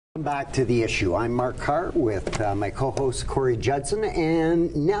Welcome back to The Issue. I'm Mark Carr with my co-host Corey Judson,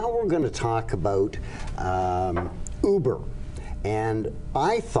 and now we're going to talk about Uber. And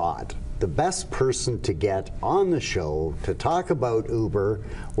I thought the best person to get on the show to talk about Uber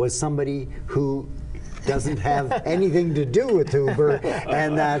was somebody who doesn't have anything to do with Uber,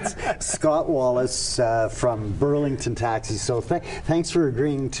 and that's Scott Wallace from Burlington Taxi. So thanks for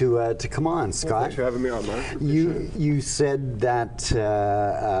agreeing to come on, Scott. Well, thanks for having me on, Mark. You said that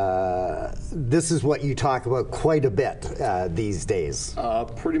this is what you talk about quite a bit these days.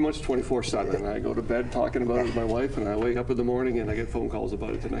 Pretty much 24/7. I go to bed talking about it with my wife, and I wake up in the morning and I get phone calls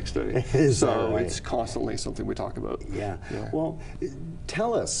about it the next day. So right? It's constantly something we talk about. Yeah. Well,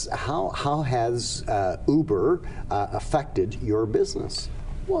 tell us, how has Uber affected your business?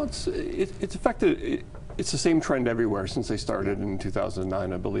 Well, it's affected. It's the same trend everywhere since they started in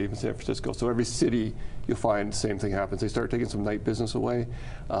 2009, I believe, in San Francisco. So every city you'll find the same thing happens. They start taking some night business away,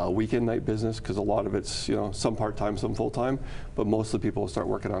 weekend night business, because a lot of it's some part-time, some full-time, but most of the people start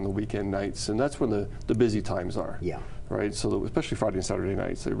working on the weekend nights, and that's when the busy times are. Yeah. Right. So especially Friday and Saturday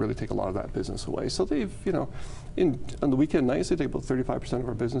nights, they really take a lot of that business away. So they've on the weekend nights they take about 35% of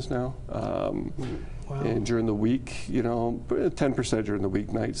our business now. Wow. And during the week, 10% during the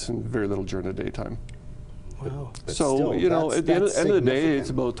weeknights and very little during the daytime. Wow. So, still, at the end of the day, it's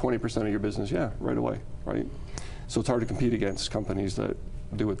about 20% of your business, right away, right? So it's hard to compete against companies that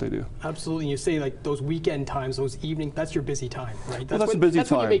do what they do. Absolutely. You say like those weekend times, those evening, that's your busy time, right? That's a busy time.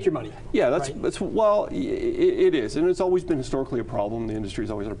 That's when you make your money. Yeah, it is. And it's always been historically a problem. The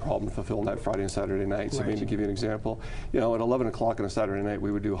industry's always had a problem fulfilling that Friday and Saturday nights. Right. I mean, to give you an example, at 11 o'clock on a Saturday night,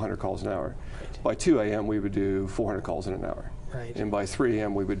 we would do 100 calls an hour. Right. By 2 a.m., we would do 400 calls in an hour. Right. And by 3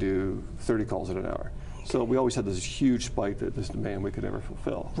 a.m., we would do 30 calls in an hour. So we always had this huge spike, this demand we could never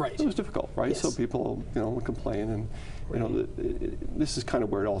fulfill. Right. It was difficult, right? Yes. So people, would complain, and this is kind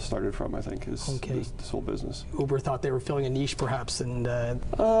of where it all started from. I think is this whole business. Uber thought they were filling a niche, perhaps, and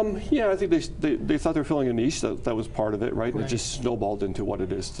yeah, I think they thought they were filling a niche. That was part of it, right? And it just snowballed into what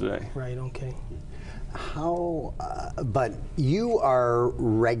it is today. Right. Okay. How? But you are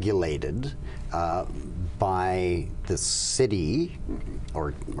regulated by the city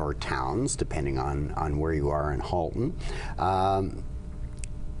or towns, depending on where you are in Halton. Are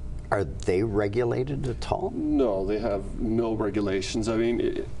they regulated at all? No, they have no regulations. I mean,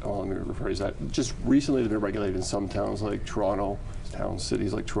 let me rephrase that. Just recently they've been regulated in some towns like Toronto,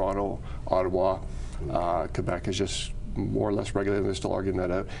 cities like Toronto, Ottawa. Quebec is just more or less regulated. They're still arguing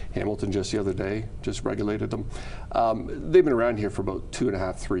that out. Hamilton just the other day just regulated them. They've been around here for about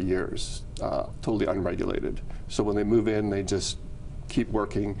 2.5, 3 years, totally unregulated. So when they move in, they just keep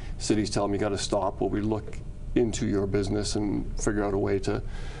working. Cities tell them you got to stop while we look into your business and figure out a way to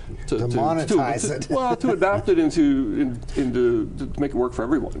monetize it. Well, to adapt it to make it work for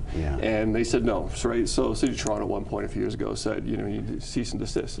everyone. Yeah. And they said no. Right. So City of Toronto at one point a few years ago said, you need to cease and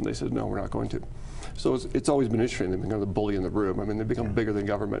desist, and they said no, we're not going to. So it's always been interesting. They've become the bully in the room. I mean, they've become bigger than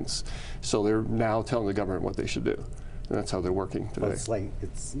governments. So they're now telling the government what they should do. And that's how they're working today. Well,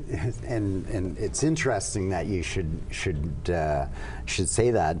 and it's interesting that you should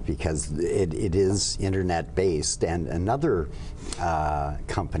say that, because it is internet based, and another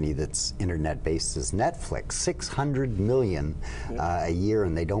company that's internet based is Netflix. $600 million a year,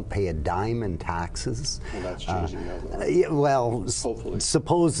 and they don't pay a dime in taxes. Well, that's changing now, though. Well, hopefully.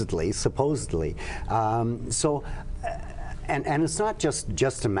 Supposedly. And it's not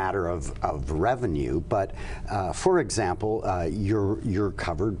just a matter of revenue, but for example, you're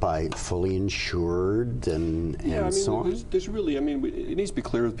covered by fully insured and so on. There's really, it needs to be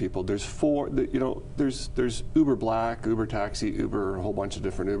clear with people. There's there's Uber Black, Uber Taxi, Uber, a whole bunch of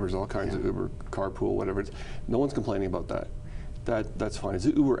different Ubers, all kinds of Uber carpool, whatever. No one's complaining about that. That's fine. It's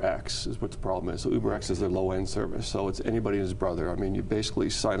Uber X is what the problem is. So Uber X is their low-end service. So it's anybody and his brother. I mean, you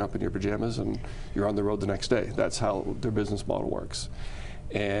basically sign up in your pajamas and you're on the road the next day. That's how their business model works.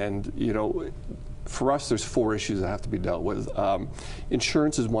 And for us, there's 4 issues that have to be dealt with.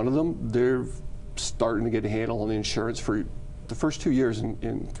 Insurance is one of them. They're starting to get a handle on the insurance. For the first 2 years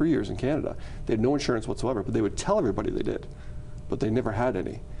in 3 years in Canada, they had no insurance whatsoever, but they would tell everybody they did, but they never had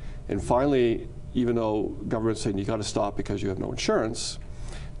any. And finally, even though government's saying you got to stop because you have no insurance,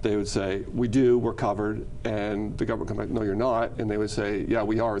 they would say, we do, we're covered, and the government would come back, no, you're not, and they would say, yeah,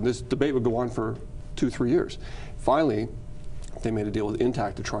 we are, and this debate would go on for 2-3 years. Finally, they made a deal with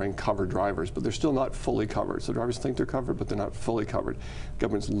Intact to try and cover drivers, but they're still not fully covered. So drivers think they're covered, but they're not fully covered.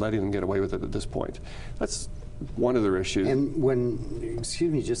 Government's letting them get away with it at this point. That's one of their issues. And when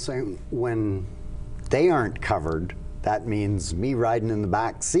they aren't covered, that means me riding in the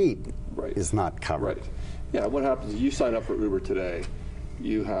back seat is not covered. Right. Yeah, what happens is you sign up for Uber today,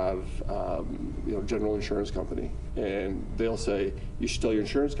 you have General Insurance Company, and they'll say you should tell your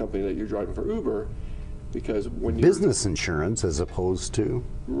insurance company that you're driving for Uber, because when you Business insurance as opposed to?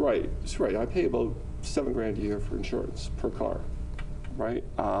 Right, that's right. I pay about $7,000 a year for insurance per car, right?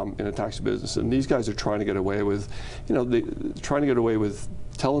 In a taxi business, and these guys are trying to get away with, trying to get away with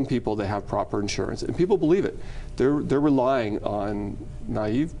telling people they have proper insurance, and people believe it. They're relying on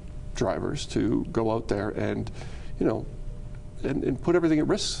naive drivers to go out there and, and put everything at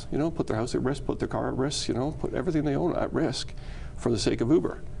risk. Put their house at risk, put their car at risk. Put everything they own at risk for the sake of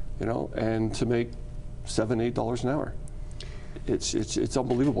Uber. And to make $7, $8 an hour. It's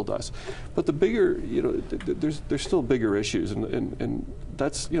unbelievable to us. But the bigger, there's still bigger issues, and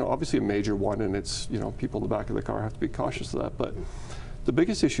that's obviously a major one, and it's people in the back of the car have to be cautious of that. But the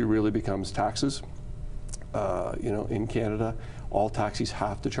biggest issue really becomes taxes. In Canada, all taxis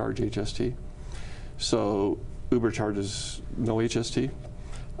have to charge HST. So Uber charges no HST.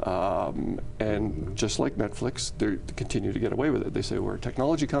 And just like Netflix, they continue to get away with it. They say we're a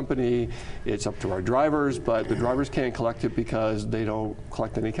technology company, it's up to our drivers, but the drivers can't collect it because they don't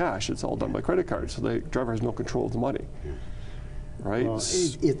collect any cash. It's all done by credit card, so the driver has no control of the money. Right? Well,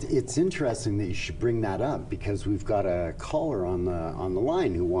 it's interesting that you should bring that up, because we've got a caller on the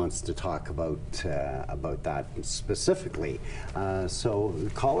line who wants to talk about that specifically. So,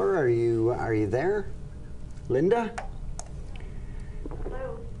 caller, are you there? Linda?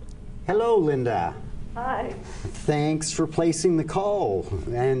 Hello. Hello, Linda. Hi. Thanks for placing the call.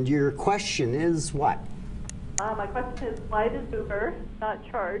 And your question is what? My question is, why does Uber not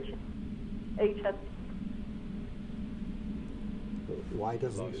charge HST? Why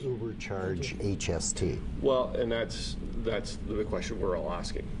doesn't Uber charge HST? Well, and that's the question we're all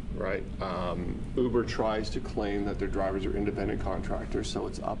asking, right? Uber tries to claim that their drivers are independent contractors, so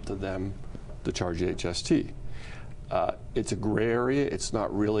it's up to them to charge HST. It's a gray area. It's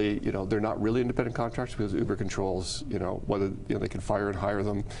not really, they're not really independent contractors, because Uber controls, whether they can fire and hire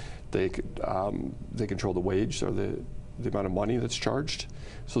them. They control the wage or the amount of money that's charged.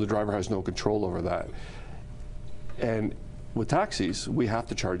 So the driver has no control over that. And with taxis, we have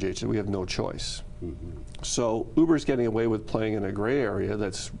to charge HST. We have no choice. So Uber's getting away with playing in a gray area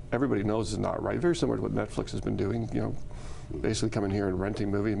that's everybody knows is not right. Very similar to what Netflix has been doing. Basically coming here and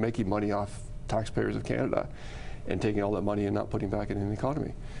renting movies, making money off taxpayers of Canada, and taking all that money and not putting back it in the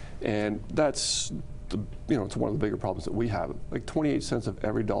economy. And that's it's one of the bigger problems that we have. Like 28 cents of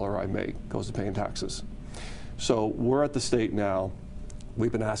every dollar I make goes to paying taxes. So we're at the state now.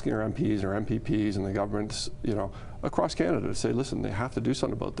 We've been asking our MPs, our MPPs, and the governments, across Canada to say, listen, they have to do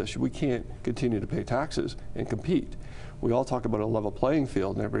something about this. We can't continue to pay taxes and compete. We all talk about a level playing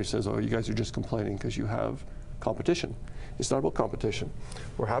field, and everybody says, oh, you guys are just complaining because you have competition. It's not about competition.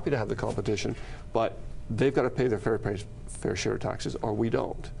 We're happy to have the competition, but they've got to pay their fair share of taxes, or we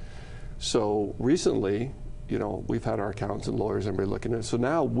don't. So recently, we've had our accountants and lawyers, everybody looking at it. So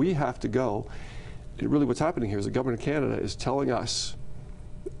now we have to go. Really what's happening here is the government of Canada is telling us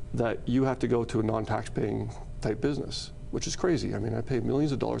that you have to go to a non-tax paying type business, which is crazy. I mean, I pay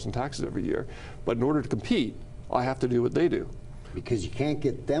millions of dollars in taxes every year, but in order to compete, I have to do what they do. Because you can't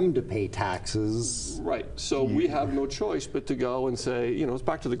get them to pay taxes. Right. So we have no choice but to go and say, it's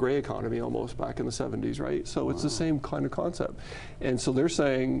back to the gray economy almost back in the 70s, right? So it's the same kind of concept. And so they're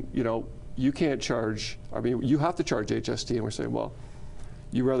saying, you can't charge, you have to charge HST, and we're saying, well,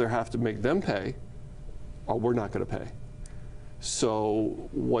 you rather have to make them pay, or we're not going to pay. So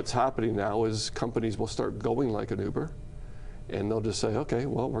what's happening now is companies will start going like an Uber, and they'll just say, okay,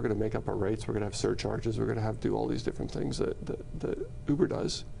 well, we're going to make up our rates, we're going to have surcharges, we're going to have to do all these different things that Uber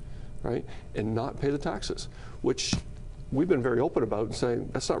does, right, and not pay the taxes, which we've been very open about and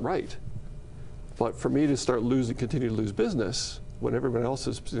saying, that's not right. But for me to start continue to lose business when everyone else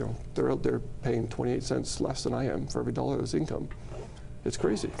is, they're out there paying 28 cents less than I am for every dollar of income, it's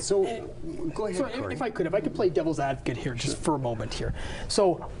crazy. So, go ahead, So Corey. if I could play devil's advocate here just for a moment here.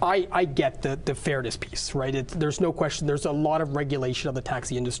 So I get the fairness piece, right? There's no question. There's a lot of regulation of the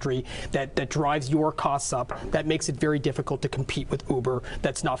taxi industry that drives your costs up, that makes it very difficult to compete with Uber.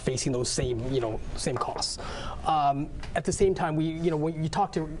 That's not facing those same costs. At the same time, when you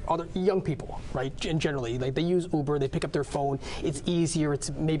talk to other young people, right? And generally, like they use Uber, they pick up their phone. It's easier. It's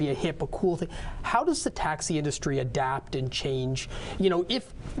maybe a hip, a cool thing. How does the taxi industry adapt and change?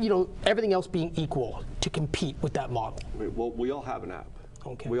 If everything else being equal, to compete with that model. Well, we all have an app.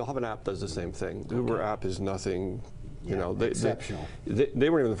 Okay. We all have an app that does the same thing. The Uber app is nothing. Exceptional. They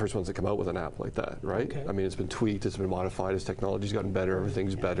weren't even the first ones to come out with an app like that, right? Okay. I mean, it's been tweaked, it's been modified, as technology's gotten better,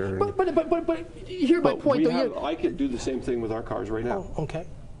 everything's better. But here's my point, though. I could do the same thing with our cars right now. Okay.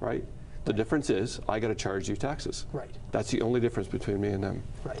 Right? The difference is I got to charge you taxes. Right. That's the only difference between me and them.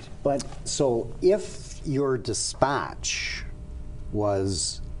 Right. But so if your dispatch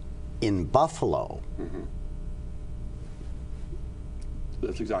was in Buffalo,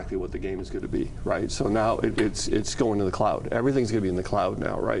 That's exactly what the game is going to be, right? So now it's going to the cloud. Everything's going to be in the cloud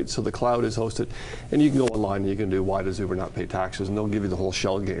now, right? So the cloud is hosted, and you can go online and you can do why does Uber not pay taxes, and they'll give you the whole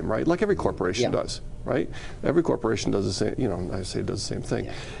shell game, right? Like every corporation does, right? Every corporation does the same. You know, I say does the same thing.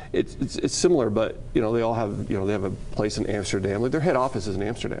 Yeah. It's similar, but you know they all have they have a place in Amsterdam. Like their head office is in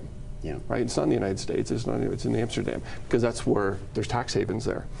Amsterdam. Yeah. Right. It's not in the United States. It's in Amsterdam because that's where there's tax havens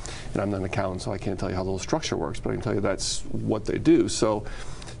there. And I'm not an accountant, so I can't tell you how the whole structure works, but I can tell you that's what they do. So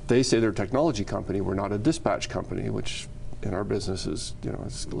they say they're a technology company. We're not a dispatch company, which in our business is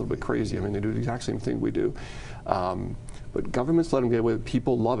it's a little bit crazy. I mean, they do the exact same thing we do. But governments let them get away with it.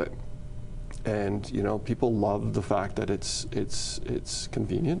 People love it. And people love the fact that it's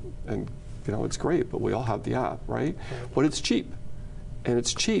convenient and it's great. But we all have the app, right? But it's cheap. And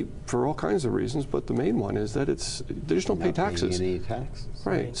it's cheap for all kinds of reasons, but the main one is that they just don't pay taxes. Any taxes.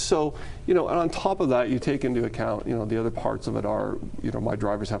 Right. So, and on top of that, you take into account, the other parts of it are, my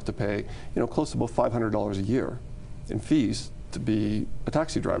drivers have to pay, close to about $500 a year in fees to be a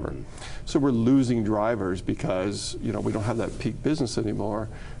taxi driver. So we're losing drivers because, we don't have that peak business anymore.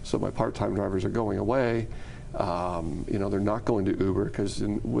 So my part-time drivers are going away. They're not going to Uber because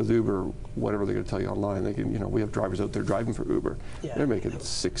with Uber, whatever they're going to tell you online, they can, we have drivers out there driving for Uber. Yeah. They're making $6,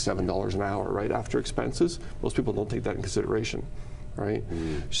 $7 an hour, right, after expenses. Most people don't take that in consideration, right?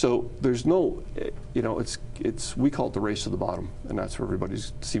 So there's no, we call it the race to the bottom, and that's where everybody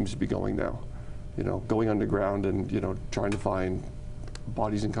seems to be going now. Going underground and, trying to find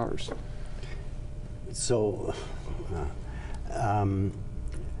bodies in cars. So,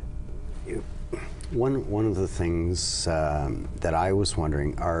 one of the things that I was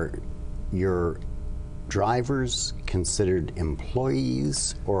wondering, are your drivers considered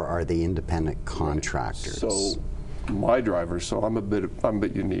employees or are they independent contractors? So my drivers, I'm a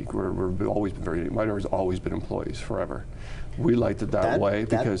bit unique. We've always been very unique. My drivers have always been employees forever. We liked it that way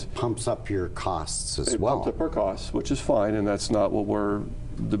because that pumps up your costs as it well. pumps up our costs, which is fine, and that's not what we're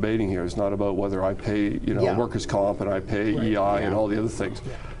debating here. It's not about whether I pay workers' comp and I pay EI and all the other things.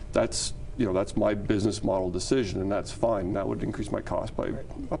 That's that's my business model decision, and that's fine. That would increase my cost by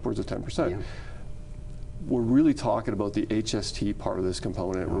upwards of 10%. Yeah. We're really talking about the HST part of this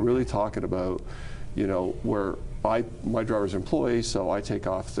component. We're really talking about, where my driver's employee, so I take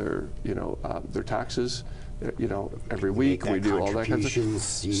off their taxes, every week. We do all that kind of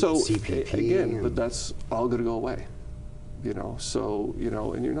stuff. So CPP again, but that's all going to go away. So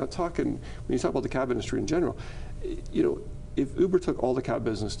and you're not talking when you talk about the cab industry in general. If Uber took all the cab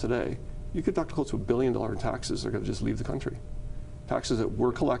business today, you could talk close to $1 billion in taxes. They're going to just leave the country. Taxes that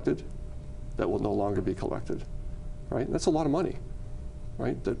were collected that will no longer be collected, right? That's a lot of money,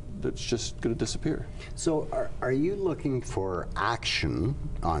 right? That's just going to disappear. So are you looking for action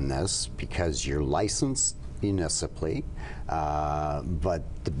on this because you're licensed municipally, but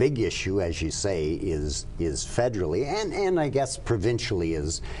the big issue, as you say, is federally and I guess provincially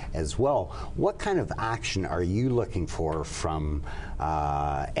as well. What kind of action are you looking for from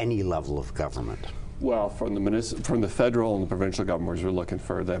any level of government? Well, from the federal and the provincial governments, we're looking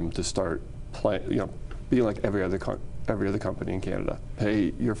for them to start being like every other company in Canada.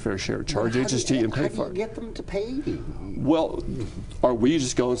 Pay your fair share, charge HST and pay for it. How do you get them to pay? Well, or we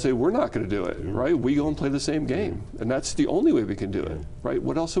just go and say, we're not going to do it, right? We go and play the same game. And that's the only way we can do it, right?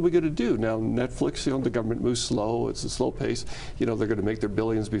 What else are we going to do? Now, Netflix, the government moves slow. It's a slow pace. They're going to make their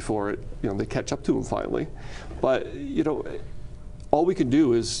billions before they catch up to them finally. But, all we can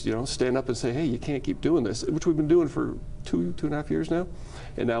do is, stand up and say, hey, you can't keep doing this, which we've been doing for two and a half years now.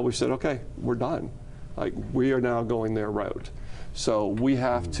 And now we've said, okay, we're done. Like, we are now going their route. So we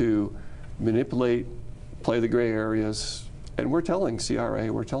have to manipulate, play the gray areas, and we're telling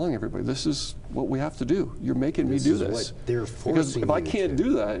CRA, we're telling everybody, this is what we have to do. You're making me do this. What they're forcing because if I you can't to.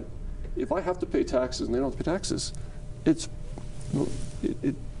 do that, if I have to pay taxes and they don't have to pay taxes,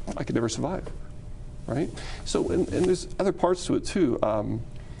 I could never survive, right? So, and there's other parts to it too.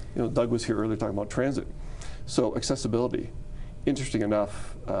 Doug was here earlier talking about transit. So accessibility. Interesting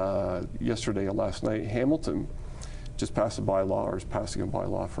enough, yesterday or last night, Hamilton just passed a bylaw, or is passing a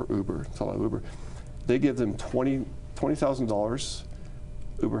bylaw for Uber, to allow Uber. They give them $20,000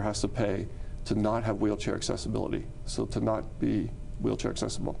 Uber has to pay to not have wheelchair accessibility, so to not be wheelchair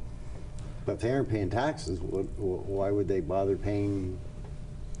accessible. But if they aren't paying taxes, why would they bother paying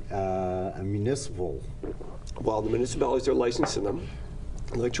a municipal? Well, the municipalities are licensing them,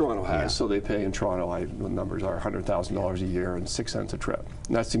 like Toronto has. So they pay in Toronto, the numbers are $100,000 a year and 6 cents a trip.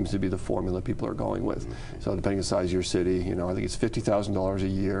 And that seems to be the formula people are going with. So depending on the size of your city, you know, I think it's $50,000 a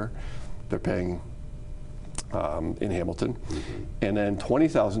year they're paying in Hamilton, and then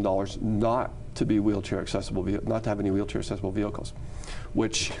 $20,000 not to be wheelchair accessible, not to have any wheelchair accessible vehicles.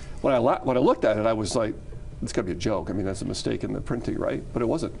 Which, when I looked at it, I was like, it's got to be a joke. I mean, that's a mistake in the printing, right? But it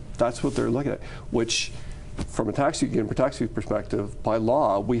wasn't. That's what they're looking at. Which, from a taxi perspective, by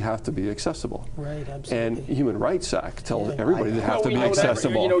law, we have to be accessible. Right, absolutely. And Human Rights Act tells everybody they have to be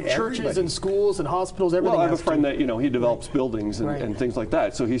accessible. You know, churches and schools and hospitals, everything. Well, I have a friend that, you know, he develops buildings and things like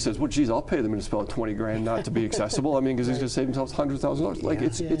that. So he says, well, geez, I'll pay the municipality $20 grand not to be accessible. I mean, because he's going to save himself $100,000. Like,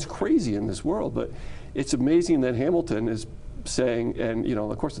 it's crazy in this world. But it's amazing that Hamilton is saying, and, you know,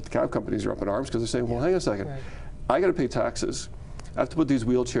 of course, the cab companies are up in arms because they're saying, well, hang on a second. I got to pay taxes. I have to put these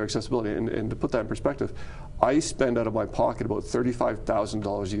wheelchair accessibility, and to put that in perspective, I spend out of my pocket about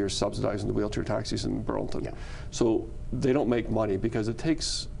 $35,000 a year subsidizing the wheelchair taxis in Burlington. So they don't make money because it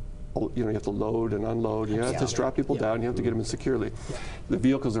takes, you know, you have to load and unload, you have to strap people down, you have to get them in securely. The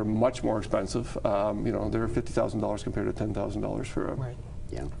vehicles are much more expensive. You know, they're $50,000 compared to $10,000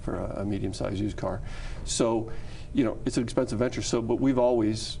 for a medium-sized used car. So, you know, it's an expensive venture. So, but we've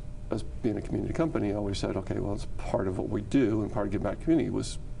always, as being a community company, always said, okay, well, it's part of what we do, and part of giving back to community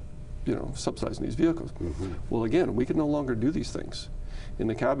was, you know, subsidizing these vehicles. Well, again, we can no longer do these things. And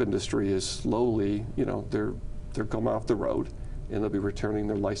the cab industry is slowly, you know, they're coming off the road, and they'll be returning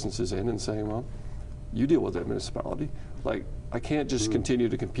their licenses in and saying, well, you deal with that municipality. Like, I can't just continue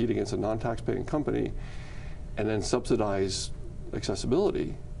to compete against a non-tax-paying company and then subsidize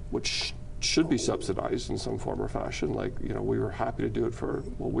accessibility, which should be subsidized in some form or fashion. Like, you know, we were happy to do it for,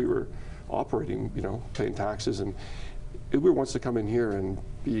 well, we were operating, you know, paying taxes, and Uber wants to come in here and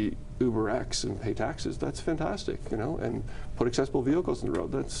be UberX and pay taxes. That's fantastic, you know, and put accessible vehicles on the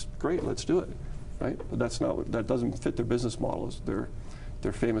road. That's great. Let's do it, right? But that's not, that doesn't fit their business model.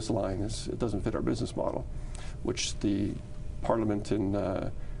 Their famous line is, it doesn't fit our business model, which the Parliament in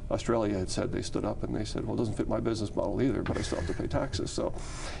Australia had said. They stood up and they said, well, it doesn't fit my business model either, but I still have to pay taxes. So,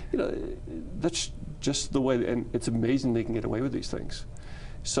 you know, that's just the way, and it's amazing they can get away with these things.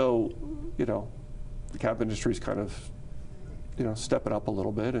 So, you know, the cab industry is kind of, you know, stepping up a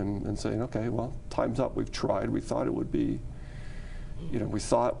little bit and saying, okay, well, time's up. We've tried. We thought it would be, you know, we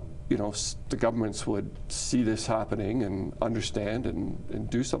thought, you know, the governments would see this happening and understand and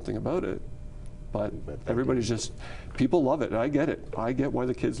do something about it. But everybody's just, people love it. I get it. I get why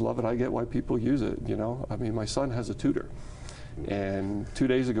the kids love it. I get why people use it, you know. I mean, my son has a tutor. And 2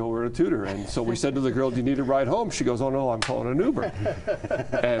 days ago, we were at a tutor. And so we said to the girl, do you need a ride home? She goes, oh, no, I'm calling an Uber.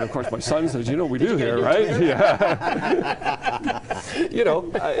 And, of course, my son says, you know, we do here, right? Yeah. you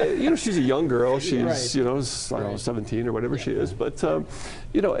know, she's a young girl. She's, you know, I don't know, 17 or whatever she is. But,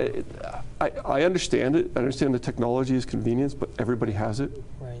 you know, I understand it. I understand the technology is convenience, but everybody has it.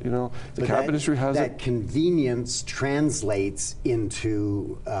 You know, the cab industry has it. That convenience translates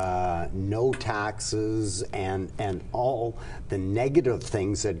into no taxes and all the negative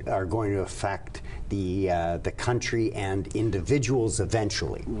things that are going to affect the country and individuals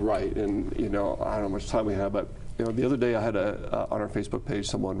eventually. Right, and you know, I don't know how much time we have, but you know, the other day I had on our Facebook page,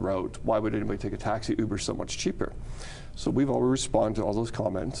 someone wrote, "Why would anybody take a taxi? Uber's so much cheaper." So we've always responded to all those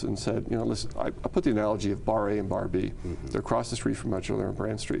comments and said, you know, listen, I put the analogy of Bar A and Bar B. They're across the street from Metro, they're on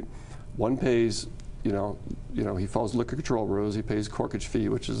Brand Street. One pays, you know, he follows liquor control rules. He pays corkage fee,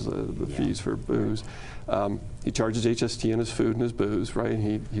 which is the fees for booze. He charges HST on his food and his booze, right?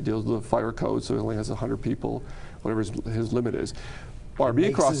 And he deals with the fire code, so he only has 100 people, whatever his limit is. Bar B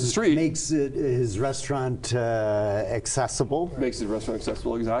across the street makes his restaurant accessible. Makes his restaurant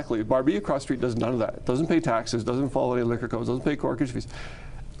accessible, exactly. Bar B across the street does none of that. Doesn't pay taxes, doesn't follow any liquor codes, doesn't pay corkage fees.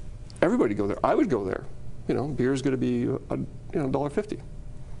 Everybody go there. I would go there. You know, beer is going to be you know, $1.50,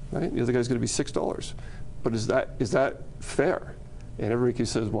 right? The other guy's going to be $6. But is that fair? And everybody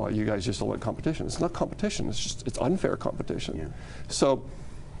says, well, you guys just don't like competition. It's not competition. It's unfair competition. Yeah. So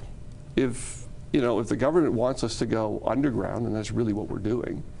if the government wants us to go underground, and that's really what we're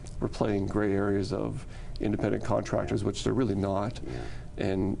doing, we're playing gray areas of independent contractors, which they're really not,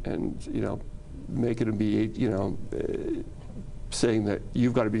 and you know, make it be, you know, saying that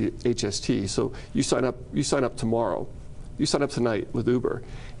you've got to be HST. So you sign up tomorrow, you sign up tonight with Uber,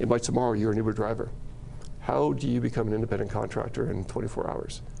 and by tomorrow you're an Uber driver. How do you become an independent contractor in 24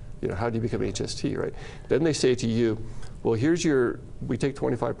 hours? You know, how do you become HST, right? Then they say to you, well, we take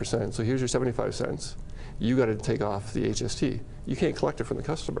 25%, so here's your 75 cents. You got to take off the HST. You can't collect it from the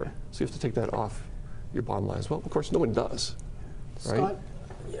customer, so you have to take that off your bottom line as well. Of course, no one does, right? Scott,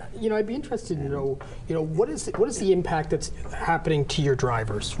 I'd be interested to know, what is the impact that's happening to your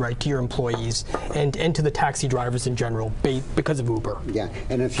drivers, right, to your employees, and to the taxi drivers in general, because of Uber? Yeah,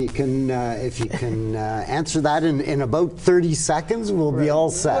 and if you can answer that in about 30 seconds, we'll be all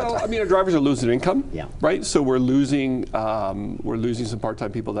set. Well, I mean, our drivers are losing income, Yeah. right? So we're losing some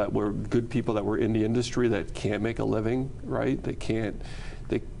part-time people that were good people that were in the industry that can't make a living, right?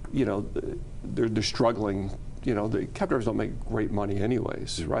 They're struggling. The cab drivers don't make great money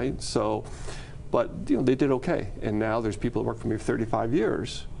anyways, right? So, but they did okay, and now there's people that work for me for 35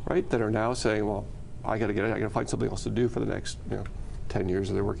 years, right? That are now saying, well, I got to find something else to do for the next 10 years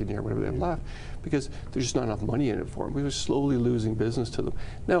of their working year, whatever they have left, because there's just not enough money in it for them. We were slowly losing business to them.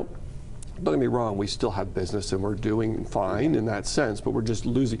 Now, don't get me wrong, we still have business and we're doing fine in that sense, but we're just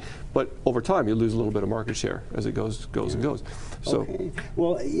losing. But over time, you lose a little bit of market share as it goes and goes. So, okay.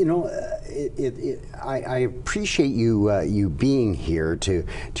 Well, I appreciate you being here to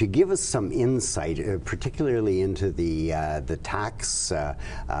give us some insight, particularly into the tax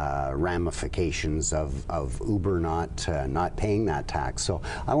ramifications of Uber not paying that tax. So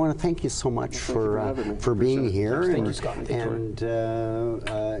I want to thank you so much for being here. Thank you, Scott. And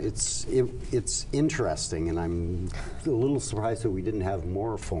it's interesting, and I'm a little surprised that we didn't have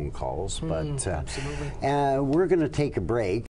more phone calls. But absolutely. We're going to take a break.